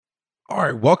All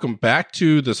right, welcome back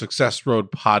to the Success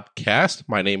Road podcast.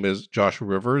 My name is Joshua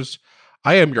Rivers.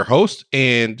 I am your host,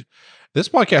 and this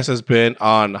podcast has been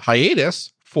on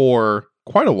hiatus for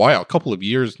quite a while, a couple of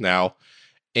years now.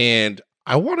 And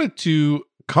I wanted to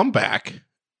come back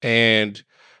and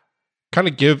kind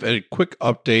of give a quick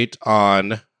update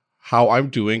on how I'm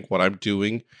doing, what I'm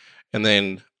doing. And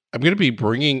then I'm going to be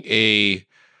bringing a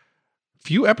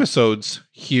few episodes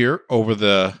here over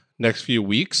the next few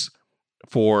weeks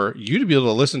for you to be able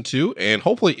to listen to, and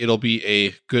hopefully it'll be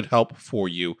a good help for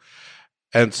you.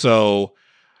 And so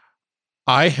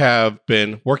I have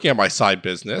been working on my side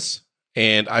business,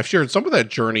 and I've shared some of that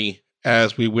journey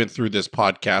as we went through this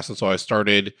podcast. And so I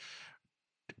started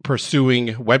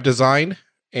pursuing web design,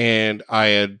 and I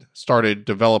had started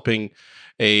developing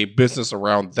a business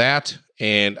around that,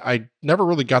 and I never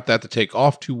really got that to take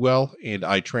off too well, and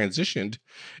I transitioned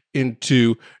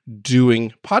into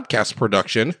doing podcast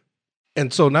production.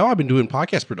 And so now I've been doing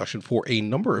podcast production for a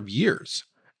number of years.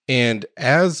 And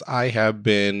as I have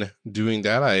been doing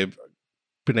that, I've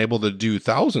been able to do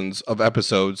thousands of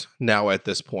episodes now at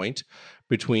this point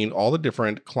between all the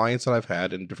different clients that I've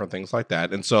had and different things like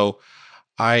that. And so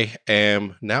I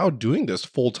am now doing this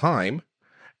full time.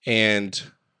 And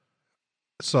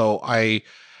so I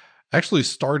actually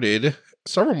started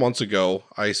several months ago.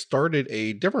 I started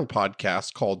a different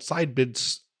podcast called Side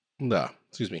Biz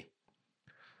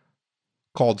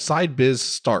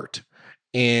Start.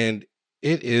 And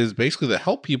it is basically to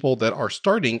help people that are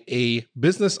starting a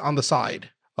business on the side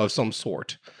of some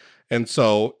sort. And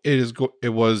so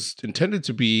it was intended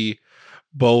to be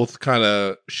both kind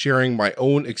of sharing my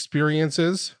own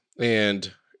experiences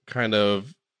and kind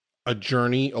of a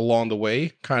journey along the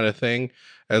way kind of thing,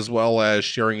 as well as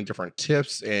sharing different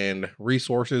tips and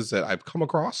resources that I've come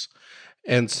across.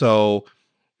 And so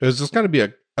it was just going to be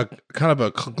a kind of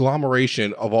a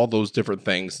conglomeration of all those different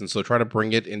things. And so try to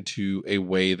bring it into a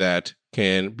way that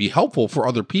can be helpful for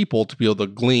other people to be able to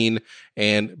glean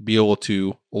and be able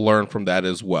to learn from that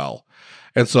as well.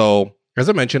 And so, as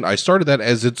I mentioned, I started that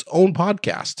as its own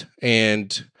podcast.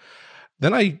 And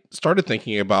then I started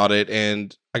thinking about it,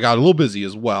 and I got a little busy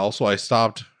as well. So I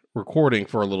stopped recording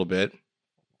for a little bit.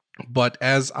 But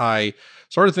as I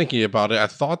started thinking about it, I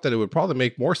thought that it would probably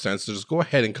make more sense to just go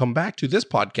ahead and come back to this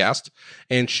podcast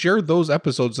and share those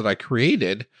episodes that I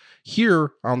created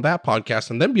here on that podcast,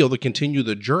 and then be able to continue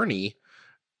the journey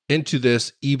into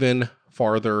this even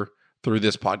farther through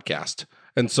this podcast.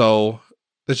 And so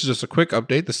this is just a quick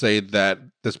update to say that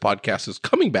this podcast is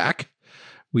coming back.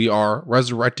 We are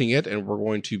resurrecting it, and we're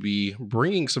going to be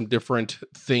bringing some different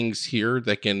things here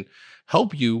that can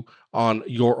help you on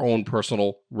your own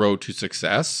personal road to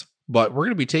success. But we're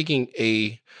going to be taking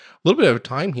a little bit of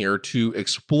time here to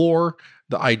explore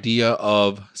the idea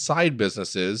of side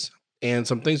businesses and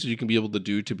some things that you can be able to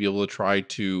do to be able to try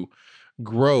to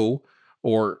grow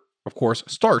or, of course,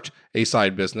 start a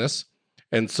side business.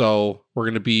 And so we're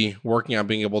going to be working on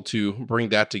being able to bring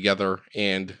that together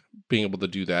and being able to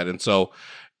do that. And so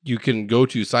you can go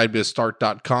to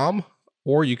sidebizstart.com,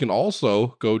 or you can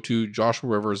also go to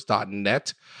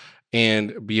joshuarivers.net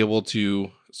and be able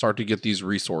to start to get these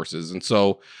resources. And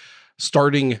so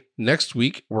starting next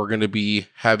week, we're going to be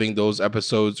having those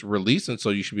episodes released. And so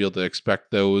you should be able to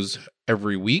expect those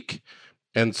every week.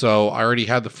 And so I already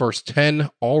had the first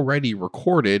 10 already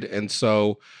recorded. And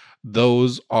so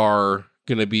those are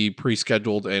going to be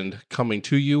pre-scheduled and coming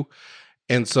to you.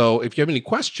 And so if you have any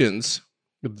questions,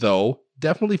 though,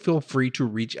 definitely feel free to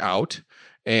reach out,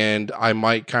 and I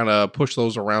might kind of push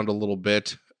those around a little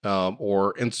bit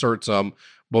or insert some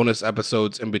bonus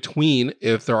episodes in between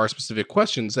if there are specific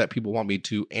questions that people want me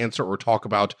to answer or talk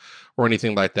about or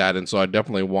anything like that. And so I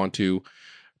definitely want to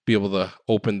be able to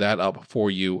open that up for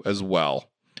you as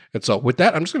well. And so with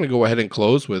that, I'm just going to go ahead and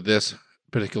close with this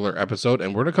particular episode,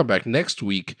 and we're going to come back next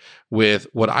week with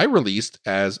what I released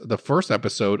as the first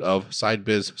episode of Side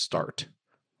Biz Start.